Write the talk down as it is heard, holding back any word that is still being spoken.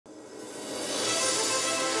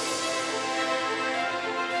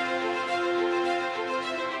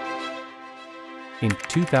In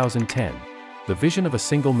 2010, the vision of a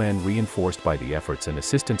single man, reinforced by the efforts and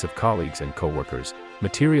assistance of colleagues and co-workers,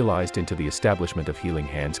 materialized into the establishment of Healing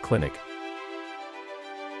Hands Clinic,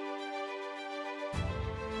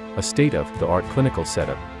 a state-of-the-art clinical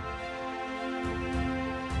setup.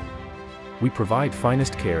 We provide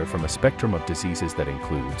finest care from a spectrum of diseases that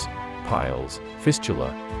includes piles,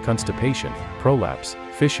 fistula, constipation, prolapse,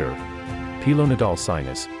 fissure, pilonidal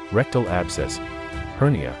sinus, rectal abscess,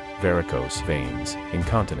 hernia, varicose veins,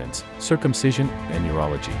 incontinence, circumcision, and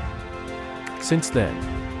urology. Since then,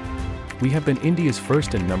 we have been India's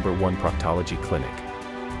first and #1 proctology clinic.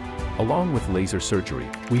 Along with laser surgery,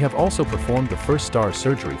 we have also performed the first star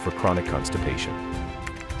surgery for chronic constipation.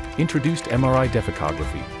 Introduced MRI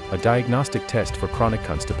defecography, a diagnostic test for chronic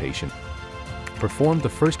constipation. Performed the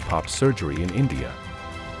first POP surgery in India.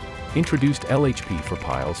 Introduced LHP for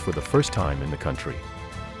piles for the first time in the country.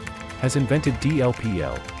 Has invented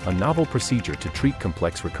DLPL, a novel procedure to treat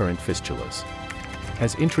complex recurrent fistulas.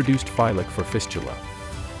 Has introduced FILIC for fistula.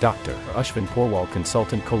 Dr.Ashwin Porwal,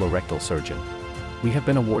 consultant colorectal surgeon. We have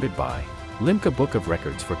been awarded by Limca Book of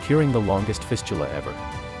Records for curing the longest fistula ever.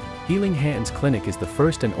 Healing Hands Clinic is the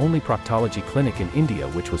first and only proctology clinic in India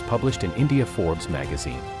which was published in India Forbes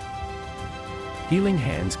magazine. Healing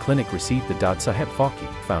Hands Clinic received the Dad Saheb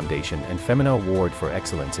Phalke Foundation and Femina Award for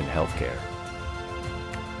Excellence in Healthcare.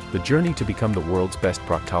 The journey to become the world's best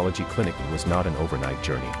proctology clinic was not an overnight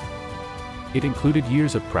journey. It included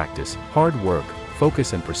years of practice, hard work,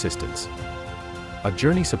 focus and persistence. A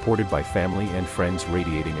journey supported by family and friends,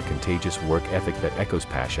 radiating a contagious work ethic that echoes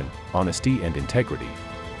passion, honesty and integrity.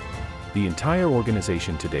 The entire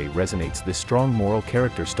organization today resonates this strong moral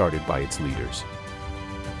character started by its leaders.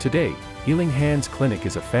 Today, Healing Hands Clinic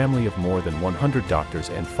is a family of more than 100 doctors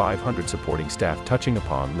and 500 supporting staff, touching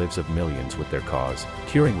upon lives of millions with their cause,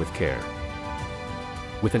 curing with care.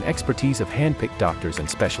 With an expertise of hand-picked doctors and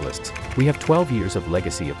specialists, we have 12 years of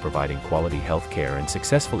legacy of providing quality health care and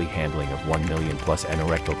successfully handling of 1 million plus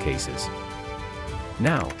anorectal cases.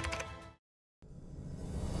 Now,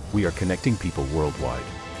 we are connecting people worldwide.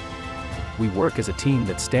 We work as a team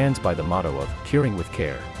that stands by the motto of curing with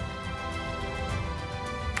care.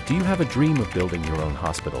 Do you have a dream of building your own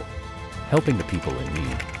hospital, helping the people in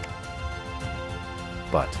need,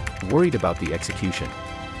 but worried about the execution?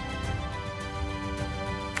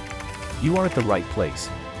 You are at the right place.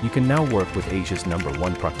 You can now work with Asia's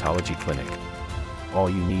 #1 proctology clinic. All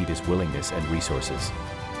you need is willingness and resources.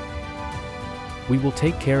 We will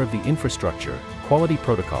take care of the infrastructure, quality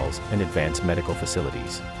protocols, and advanced medical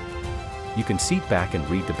facilities. You can sit back and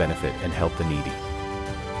reap the benefit and help the needy.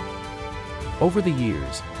 Over the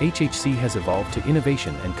years, HHC has evolved to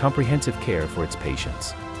innovation and comprehensive care for its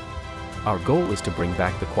patients. Our goal is to bring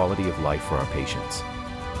back the quality of life for our patients.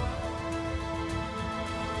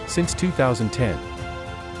 Since 2010,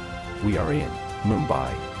 we are in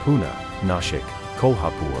Mumbai, Pune, Nashik,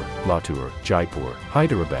 Kolhapur, Latur, Jaipur,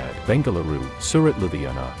 Hyderabad, Bangalore, Surat,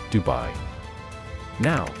 Ludhiana, Dubai.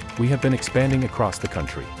 Now, we have been expanding across the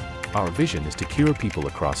country. Our vision is to cure people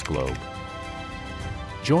across the globe.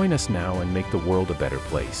 Join us now and make the world a better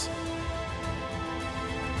place.